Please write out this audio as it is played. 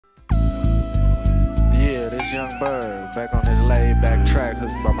this young bird back on this laid back track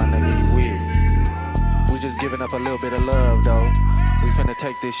hooked by my nigga E.E.P. We just giving up a little bit of love though. We finna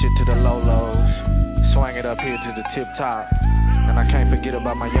take this shit to the low-lows, swang it up here to the tip top. And I can't forget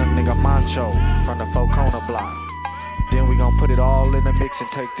about my young nigga Mancho from the Four Corner block. Then we gon' put it all in the mix and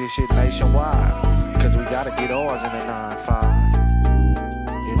take this shit nationwide, cause we gotta get ours in the 9-5.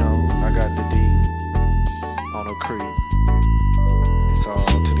 You know, I got the D on a creep. It's all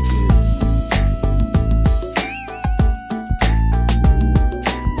to the good.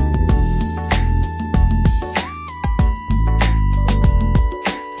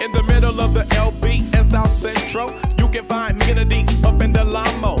 In the middle of the LB and South Central, you can find me in the D up in the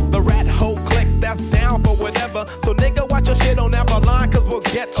Lamo. The rat hole click that's down for whatever. So nigga, watch your shit on that line, cause we'll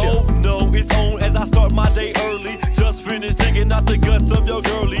get you. Oh no, it's on as I start my day early. Just finished taking out the guts of your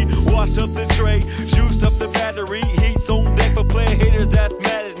girlie. Wash up the tray, juice up the battery. Heat's on deck for playing haters that's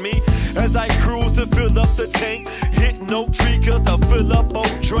mad at me. As I cruise to fill up the tank, hit no tree cause I fill up on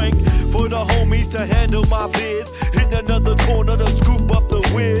drink. For the homies to handle my biz, hitting another corner to scoop up the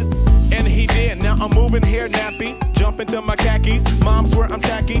whiz. And he did, now I'm moving here nappy, jump into my khakis, mom swear I'm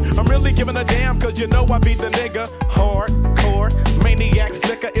tacky. I'm really giving a damn cause you know I be the nigga. Hardcore, maniac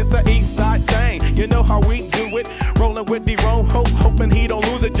slicker, it's a east side thing. You know how we do it, rolling with D.E.E.P, hoping he don't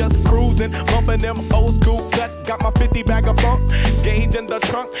lose it. Just cruising, bumping them old school cuts. Got my 50 bag of funk, gauge in the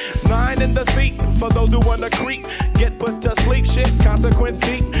trunk, 9 in the seat, for those who wanna creep. Get put to sleep, shit, consequence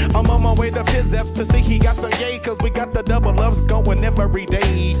deep. I'm on my way to Pizeps to see he got some yay, cause we got the double ups going every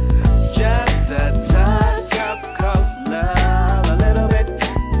day. Just a touch of coast love, a little bit.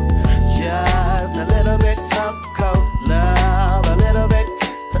 Just a little bit of coast love, a little bit.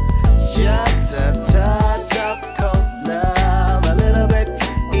 Just a touch of coast love, a little bit.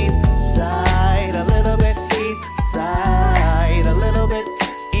 East side, a little bit. East side, a little bit.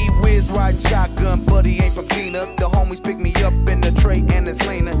 E-Wiz riding shotgun, but he ain't from Tina. The homies pick me up in the tray and it's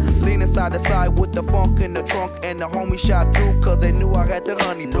leaning. Leaning side to side with the funk in the trunk. And the homies shot through cause they knew I had the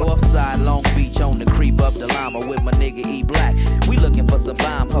honey. Northside, Long Beach on the creep up the llama with my nigga E Black. We looking for some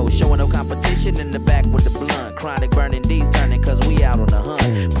bomb hoes, showing no competition in the back with the blunt. Chronic burning D's turning cause we out on the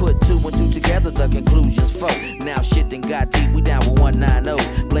hunt. Put 2 and 2 together, the conclusion's 4. Now shit done got deep, we down with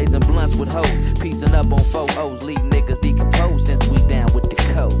 190. Blazing blunts with hoes, piecing up on 4 O's. Leave niggas decomposed since we down with the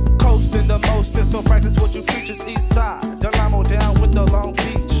code. Coasting the most, so practice what you preach. It's east side, Delamo down with the Long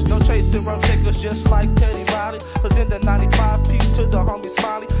Beach. No chasing rum takers just like Teddy Riley. Cause in the 95 peep to the homie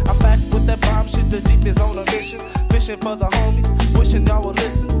Smiley. I'm back with that bomb shit, the deep is on a mission. Fishing for the homies, wishing y'all would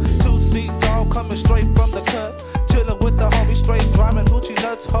listen. 2C dog coming straight from the cut. Chillin' with the homies, straight driving hoochie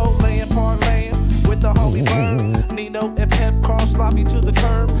nuts. Whole laying, parlaying with the homie Bird. Nino and Pep car sloppy to the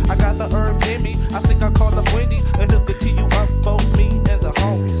curb. I got the herb in me, I think I call